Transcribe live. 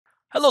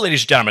Hello,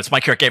 ladies and gentlemen. It's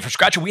Mike here at Game from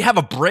Scratch, and we have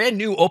a brand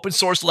new open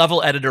source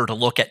level editor to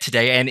look at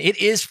today, and it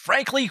is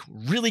frankly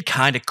really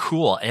kind of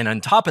cool. And on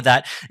top of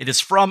that, it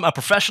is from a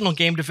professional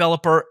game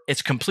developer.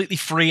 It's completely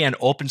free and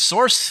open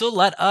source, so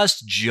let us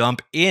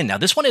jump in. Now,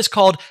 this one is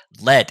called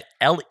LED,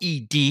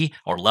 LED,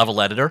 or Level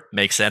Editor.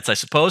 Makes sense, I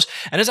suppose.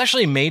 And it's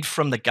actually made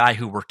from the guy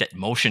who worked at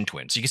Motion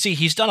Twins. You can see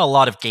he's done a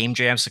lot of game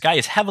jams. The guy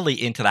is heavily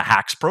into the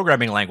Haxe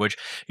programming language.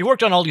 He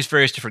worked on all these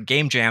various different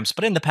game jams,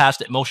 but in the past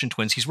at Motion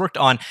Twins, he's worked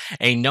on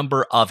a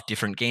number of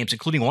different games,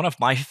 including one of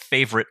my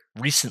favorite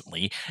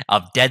recently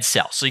of Dead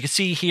Cells. So you can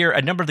see here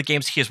a number of the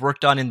games he has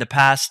worked on in the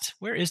past.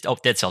 Where is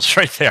Dead Cells?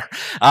 Right there.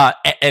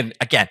 And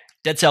again,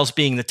 Dead Cells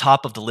being the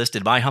top of the list,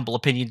 in my humble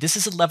opinion. This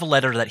is a level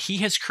editor that he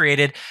has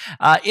created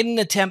in an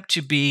attempt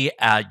to be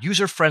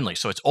user-friendly.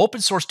 So it's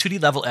open source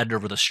 2D level editor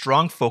with a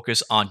strong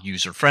focus on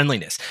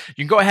user-friendliness. You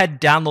can go ahead and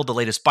download the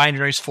latest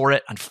binaries for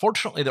it.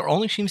 Unfortunately, there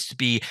only seems to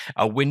be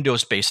a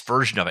Windows-based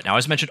version of it. Now,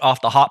 as mentioned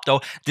off the hop,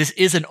 though, this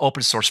is an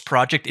open source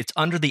project. It's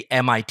under the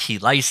MIT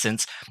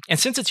license. And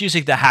since it's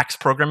using the Haxe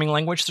programming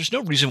language, there's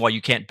no reason why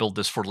you can't build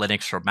this for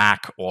Linux or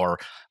Mac or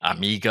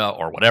Amiga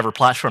or whatever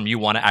platform you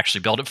want to actually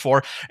build it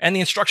for. And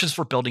the instructions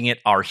for building it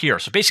are here.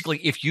 So basically,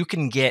 if you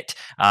can get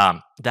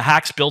the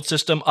Haxe build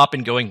system up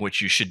and going,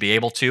 which you should be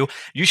able to,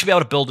 you should be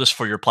able to build this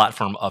for your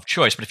platform of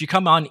choice. But if you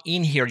come on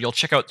in here, you'll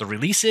check out the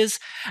releases.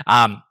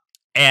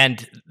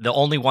 And the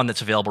only one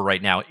that's available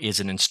right now is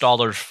an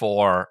installer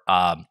for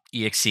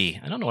exe.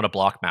 I don't know what a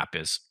block map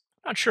is.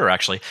 Not sure,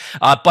 actually.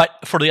 But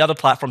for the other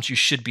platforms, you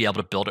should be able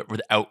to build it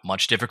without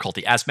much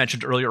difficulty. As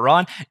mentioned earlier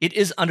on, it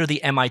is under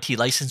the MIT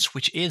license,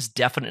 which is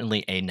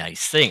definitely a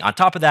nice thing. On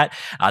top of that,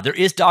 there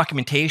is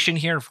documentation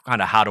here for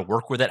kind of how to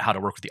work with it, how to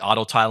work with the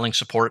auto tiling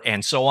support,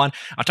 and so on.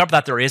 On top of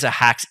that, there is a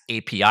Haxe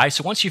API.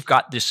 So once you've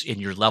got this in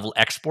your level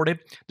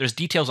exported, there's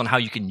details on how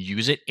you can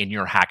use it in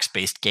your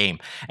Haxe-based game.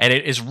 And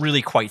it is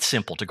really quite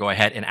simple to go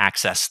ahead and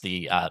access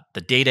the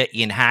data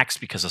in Haxe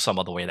because of some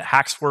of the way that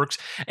Haxe works.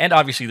 And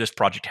obviously, this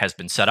project has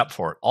been set up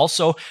for it.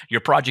 Also,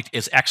 your project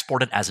is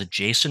exported as a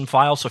JSON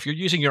file. So if you're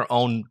using your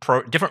own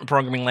different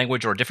programming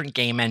language or a different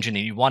game engine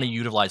and you want to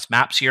utilize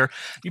maps here,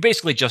 you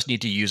basically just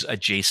need to use a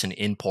JSON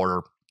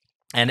importer.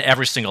 And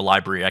every single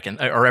library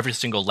or every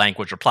single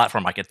language or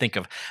platform I can think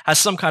of has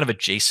some kind of a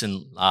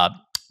JSON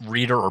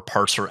reader or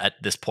parser at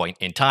this point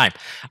in time.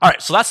 All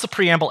right, so that's the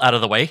preamble out of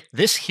the way.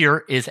 This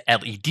here is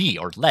LED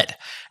or LED,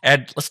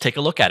 and let's take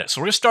a look at it. So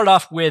we're going to start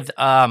off with,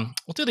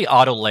 we'll do the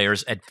auto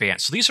layers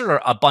advanced. So these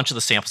are a bunch of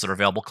the samples that are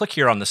available. Click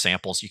here on the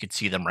samples. You can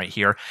see them right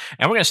here.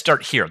 And we're going to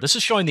start here. This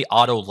is showing the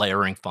auto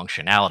layering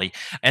functionality.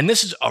 And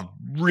this is a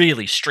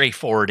really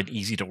straightforward and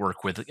easy to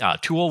work with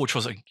tool, which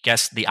was, I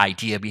guess, the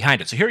idea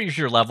behind it. So here is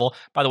your level.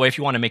 By the way, if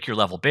you want to make your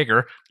level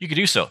bigger, you can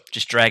do so.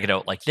 Just drag it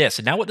out like this.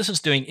 And now what this is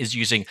doing is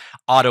using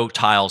auto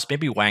tiles,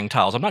 maybe Wang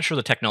tiles. I'm not sure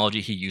the technology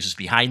he uses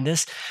behind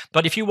this,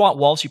 but if you want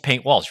walls, you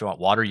paint walls. If you want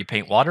water, you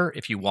paint water.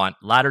 If you want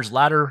ladders,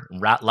 ladder,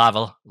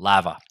 lava,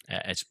 lava.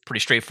 It's pretty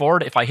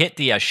straightforward. If I hit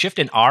the Shift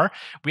and R,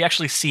 we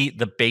actually see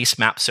the base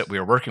maps that we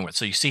are working with.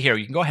 So you see here,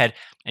 you can go ahead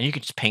and you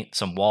can just paint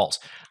some walls.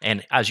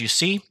 And as you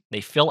see,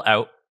 they fill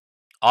out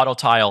auto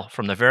tile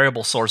from the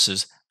variable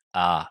sources,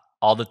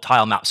 all the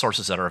tile map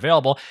sources that are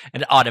available,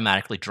 and it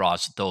automatically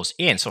draws those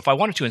in. So if I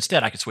wanted to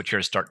instead, I could switch here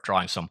to start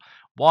drawing some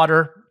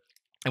water,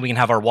 and we can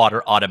have our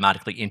water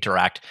automatically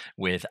interact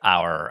with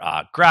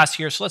our grass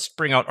here. So let's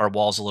bring out our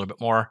walls a little bit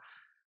more,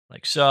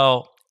 like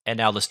so. And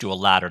now let's do a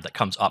ladder that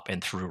comes up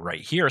and through right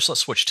here. So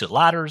let's switch to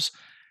ladders.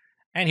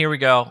 And here we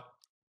go.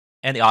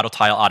 And the auto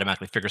tile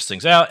automatically figures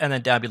things out. And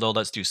then down below,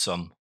 let's do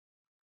some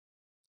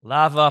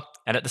lava.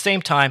 And at the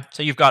same time,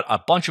 so you've got a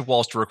bunch of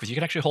walls to work with. You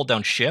can actually hold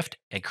down Shift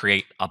and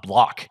create a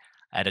block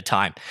at a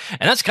time.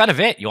 And that's kind of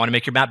it. You want to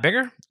make your map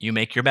bigger? You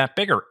make your map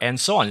bigger, and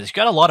so on. You've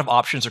got a lot of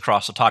options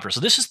across the top here.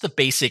 So this is the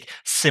basic,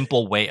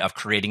 simple way of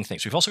creating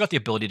things. We've also got the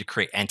ability to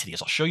create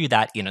entities. I'll show you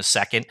that in a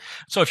second.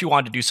 So if you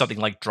wanted to do something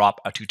like drop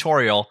a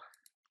tutorial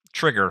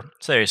trigger,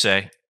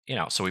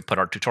 so we put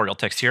our tutorial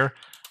text here,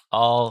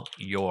 all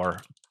your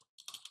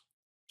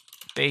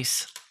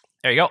base.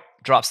 There you go.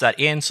 Drops that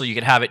in so you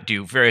can have it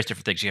do various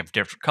different things. You have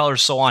different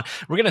colors, so on.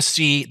 We're going to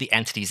see the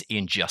entities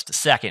in just a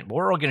second. What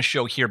we're going to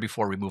show here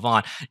before we move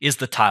on is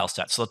the tile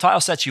sets. So the tile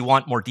sets, you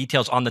want more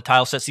details on the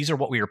tile sets. These are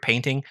what we are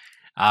painting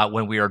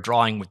when we are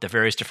drawing with the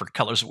various different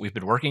colors that we've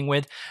been working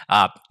with.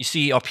 You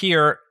see up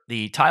here,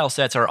 the tile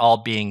sets are all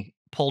being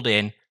pulled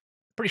in.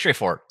 Pretty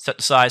straightforward. Set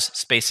the size,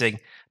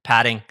 spacing,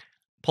 padding,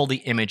 pull the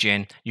image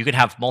in. You can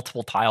have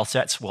multiple tile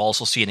sets. We'll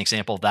also see an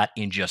example of that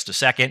in just a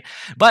second.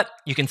 But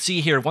you can see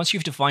here, once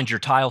you've defined your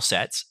tile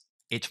sets,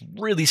 it's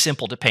really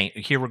simple to paint.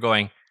 Here we're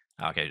going,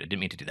 okay, I didn't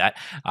mean to do that.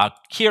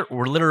 Here,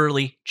 we're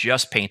literally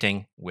just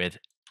painting with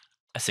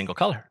a single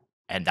color.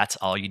 And that's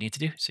all you need to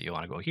do. So you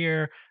want to go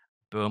here,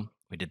 boom,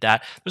 we did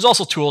that. There's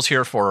also tools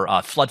here for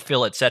flood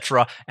fill,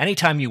 etc.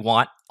 Anytime you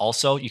want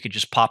also, you could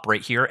just pop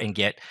right here and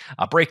get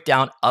a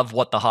breakdown of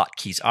what the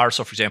hotkeys are.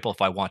 So for example,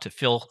 if I want to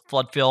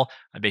flood fill,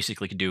 I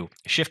basically can do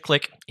a shift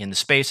click in the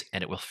space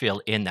and it will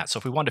fill in that. So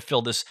if we want to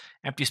fill this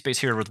empty space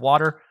here with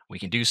water, we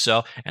can do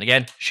so. And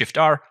again, shift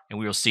R and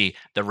we will see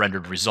the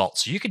rendered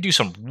results. So you can do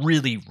some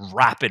really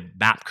rapid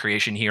map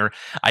creation here.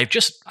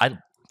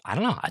 I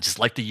don't know. I just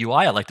like the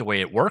UI. I like the way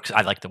it works.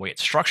 I like the way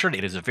it's structured.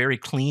 It is a very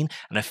clean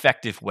and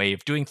effective way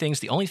of doing things.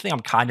 The only thing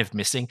I'm kind of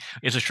missing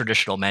is a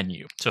traditional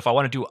menu. So if I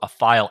want to do a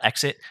file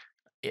exit,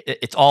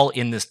 it's all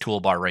in this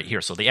toolbar right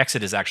here. So the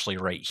exit is actually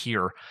right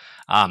here.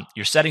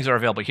 Your settings are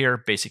available here.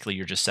 Basically,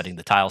 you're just setting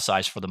the tile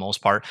size for the most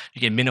part.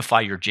 You can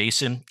minify your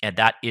JSON, and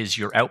that is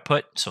your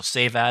output. So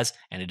save as,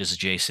 and it is a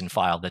JSON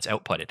file that's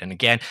outputted. And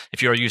again,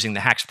 if you're using the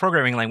Haxe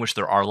programming language,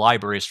 there are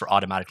libraries for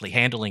automatically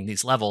handling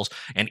these levels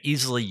and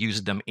easily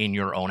use them in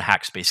your own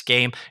Haxe-based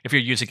game. If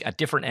you're using a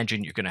different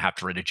engine, you're going to have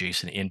to write a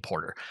JSON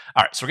importer.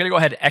 All right, so we're going to go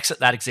ahead and exit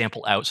that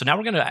example out. So now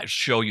we're going to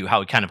show you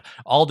how kind of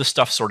all this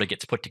stuff sort of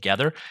gets put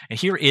together. And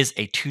here is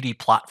a 2D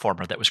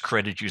platformer that was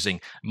created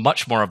using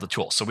much more of the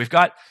tools. So we've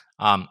got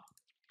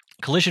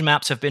collision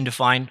maps have been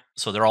defined,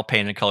 so they're all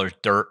painted in colors: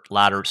 dirt,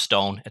 ladder,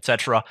 stone,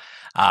 etc.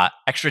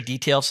 Extra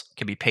details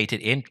can be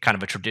painted in, kind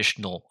of a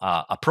traditional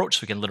approach.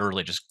 So we can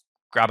literally just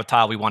grab a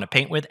tile we want to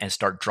paint with and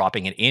start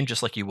dropping it in,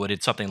 just like you would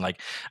in something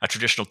like a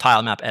traditional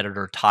tile map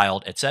editor,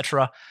 tiled,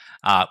 etc.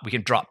 We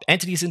can drop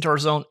entities into our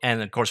zone,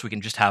 and of course we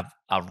can just have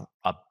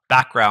a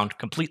background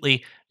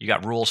completely. You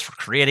got rules for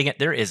creating it.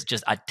 There is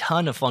just a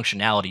ton of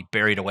functionality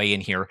buried away in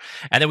here.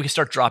 And then we can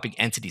start dropping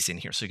entities in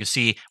here. So you can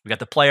see we got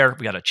the player,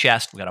 we got a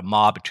chest, we got a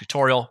mob, a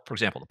tutorial. For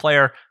example, the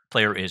player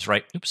is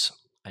right. Oops.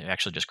 I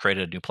actually just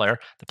created a new player.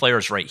 The player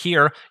is right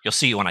here. You'll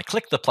see when I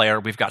click the player,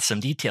 we've got some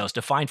details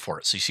defined for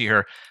it. So you see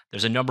here,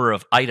 there's a number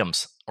of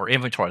items or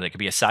inventory that can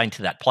be assigned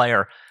to that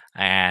player.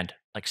 And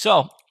like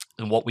so,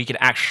 and what we can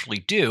actually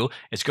do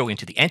is go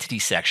into the entity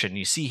section. And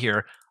you see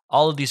here,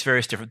 all of these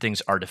various different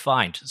things are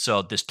defined.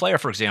 So this player,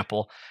 for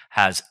example,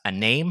 has a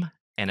name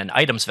and an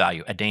items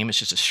value. A name is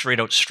just a straight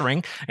out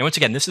string. And once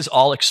again, this is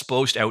all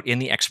exposed out in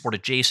the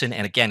exported JSON.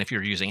 And again, if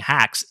you're using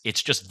Haxe,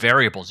 it's just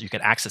variables you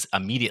can access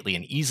immediately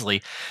and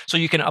easily. So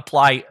you can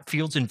apply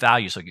fields and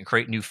values. So you can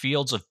create new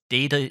fields of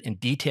data and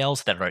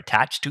details that are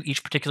attached to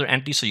each particular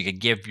entity. So you can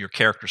give your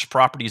characters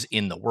properties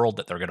in the world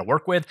that they're going to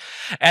work with.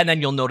 And then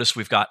you'll notice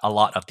we've got a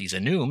lot of these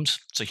enums.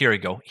 So here we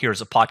go.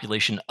 Here's a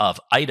population of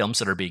items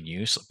that are being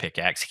used. So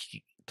pickaxe,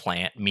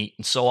 plant, meat,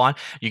 and so on.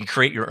 You can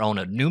create your own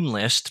enum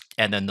list,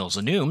 and then those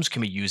enums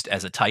can be used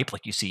as a type,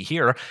 like you see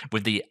here,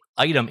 with the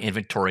item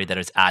inventory that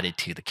is added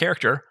to the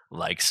character,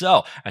 like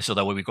so. And so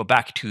that when we go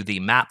back to the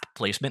map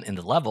placement in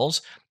the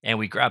levels, and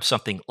we grab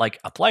something like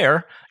a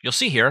player, you'll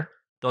see here,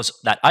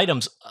 that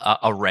items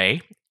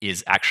array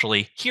is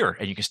actually here,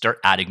 and you can start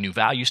adding new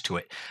values to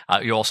it.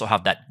 You also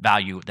have that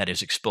value that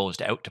is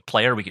exposed out to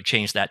player. We could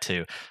change that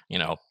to,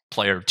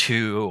 player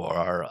 2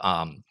 or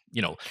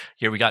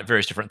here we got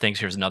various different things.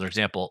 Here's another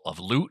example of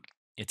loot.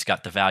 It's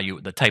got the value,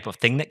 the type of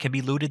thing that can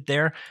be looted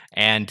there.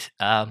 And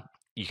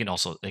you can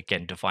also,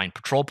 again, define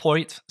patrol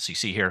points. So you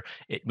see here,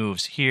 it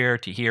moves here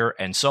to here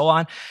and so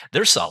on.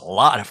 There's a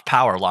lot of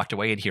power locked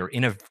away in here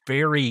in a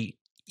very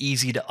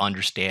easy to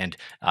understand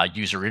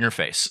user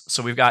interface.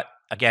 So we've got,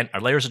 again,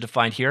 our layers are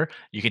defined here.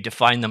 You can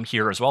define them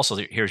here as well. So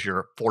here's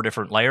your 4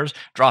 different layers.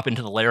 Drop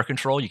into the layer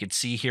control. You can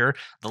see here,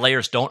 the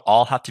layers don't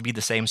all have to be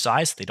the same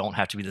size. They don't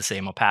have to be the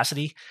same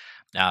opacity.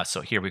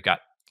 So here we've got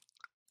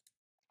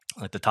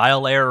like the tile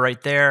layer right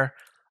there,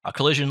 a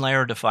collision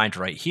layer defined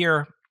right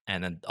here,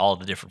 and then all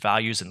the different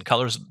values and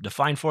colors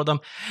defined for them.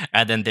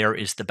 And then there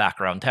is the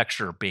background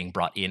texture being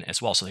brought in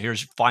as well. So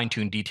here's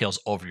fine-tuned details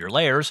over your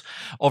layers.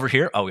 Over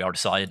here, we already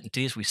saw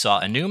entities, we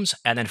saw enums,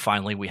 and then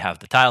finally we have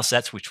the tile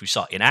sets, which we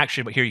saw in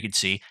action. But here you can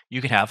see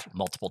you can have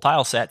multiple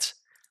tile sets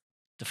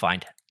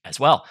defined as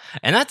well.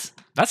 And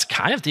that's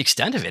kind of the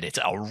extent of it. It's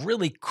a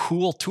really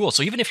cool tool.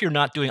 So even if you're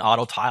not doing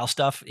auto tile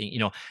stuff,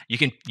 you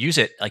can use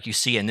it like you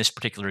see in this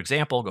particular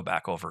example. Go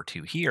back over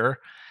to here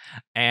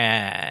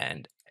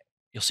and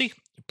you'll see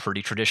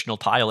pretty traditional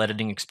tile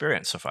editing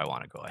experience. So if I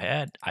want to go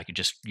ahead, I could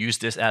just use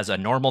this as a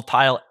normal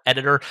tile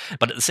editor,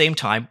 but at the same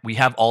time, we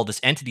have all this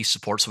entity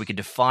support, so we can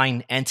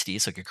define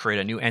entities. So I could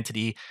create a new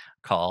entity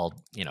called,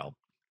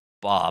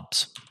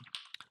 Bobs.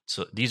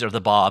 So these are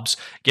the Bobs.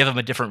 Give them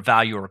a different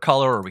value or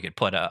color, or we could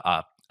put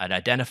an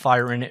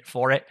identifier in it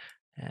for it.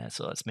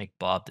 So let's make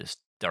Bob this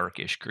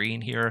darkish green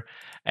here.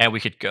 And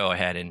we could go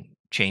ahead and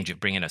change it,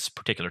 bring in a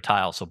particular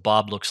tile. So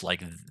Bob looks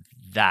like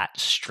that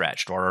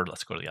stretched, or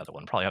let's go to the other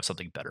one. Probably have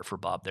something better for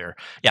Bob there.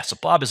 Yeah, so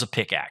Bob is a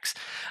pickaxe.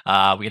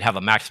 We could have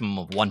a maximum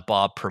of 1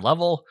 Bob per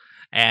level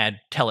and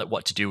tell it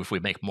what to do if we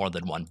make more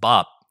than 1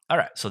 Bob. All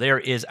right, so there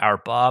is our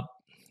Bob.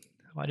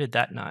 Why did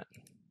that not?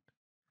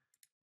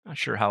 Not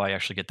sure how I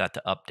actually get that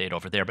to update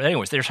over there. But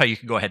anyways, there's how you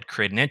can go ahead and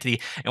create an entity.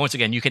 And once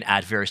again, you can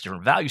add various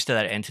different values to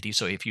that entity.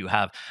 So if you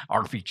have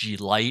RPG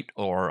Lite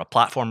or a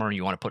platformer and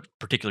you want to put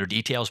particular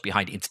details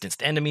behind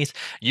instanced enemies,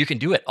 you can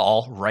do it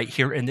all right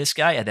here in this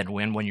guy. And then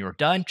when you're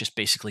done, just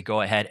basically go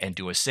ahead and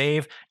do a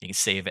save. You can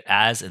save it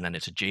as, and then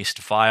it's a JSON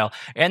file.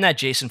 And that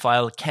JSON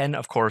file can,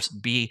 of course,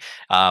 be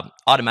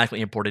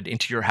automatically imported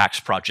into your Haxe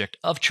project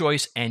of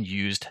choice and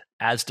used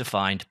as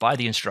defined by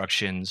the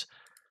instructions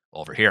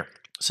over here.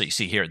 So you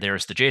see here,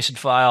 there's the JSON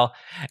file,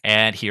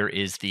 and here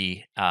is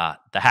the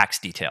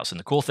Haxe details. And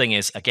the cool thing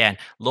is, again,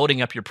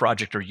 loading up your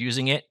project or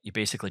using it, you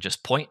basically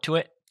just point to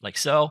it like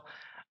so.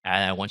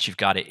 And once you've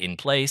got it in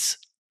place,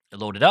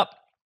 load it up,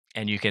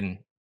 and you can.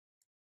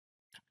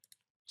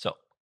 So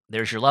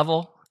there's your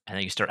level, and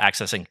then you start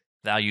accessing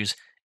values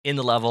in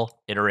the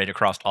level, iterate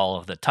across all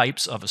of the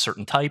types of a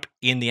certain type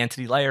in the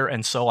entity layer,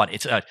 and so on.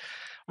 It's a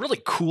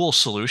really cool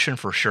solution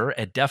for sure,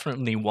 and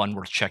definitely one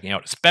worth checking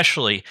out,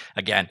 especially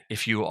again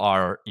if you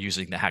are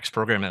using the Haxe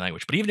programming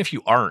language. But even if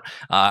you aren't,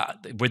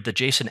 with the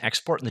JSON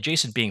export and the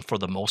JSON being for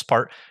the most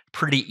part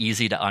pretty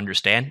easy to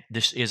understand,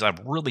 this is a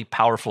really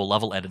powerful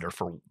level editor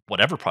for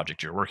whatever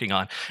project you're working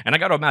on. And I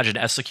got to imagine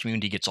as the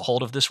community gets a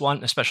hold of this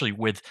one, especially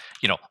with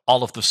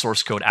all of the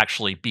source code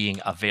actually being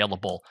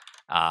available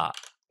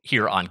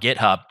here on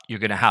GitHub, you're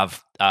going to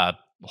have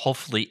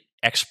hopefully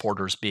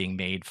exporters being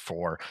made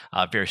for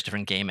various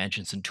different game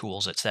engines and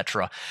tools,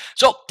 etc.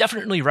 So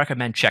definitely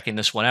recommend checking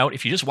this one out.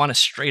 If you just want a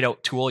straight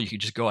out tool, you can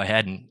just go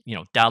ahead and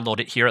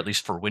download it here, at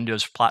least for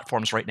Windows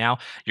platforms right now.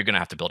 You're going to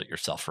have to build it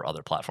yourself for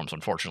other platforms,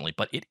 unfortunately.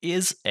 But it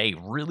is a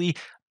really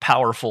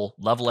powerful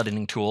level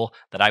editing tool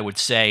that I would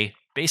say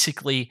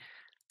basically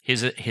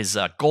his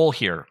goal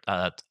here,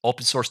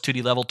 open source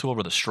 2D level tool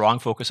with a strong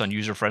focus on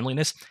user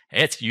friendliness.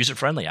 It's user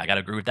friendly. I got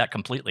to agree with that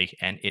completely,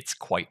 and it's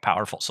quite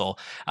powerful. So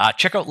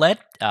check out LED.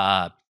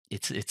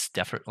 It's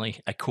definitely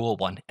a cool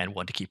one and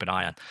one to keep an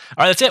eye on.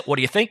 All right, that's it. What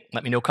do you think?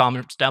 Let me know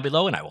comments down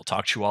below, and I will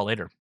talk to you all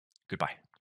later. Goodbye.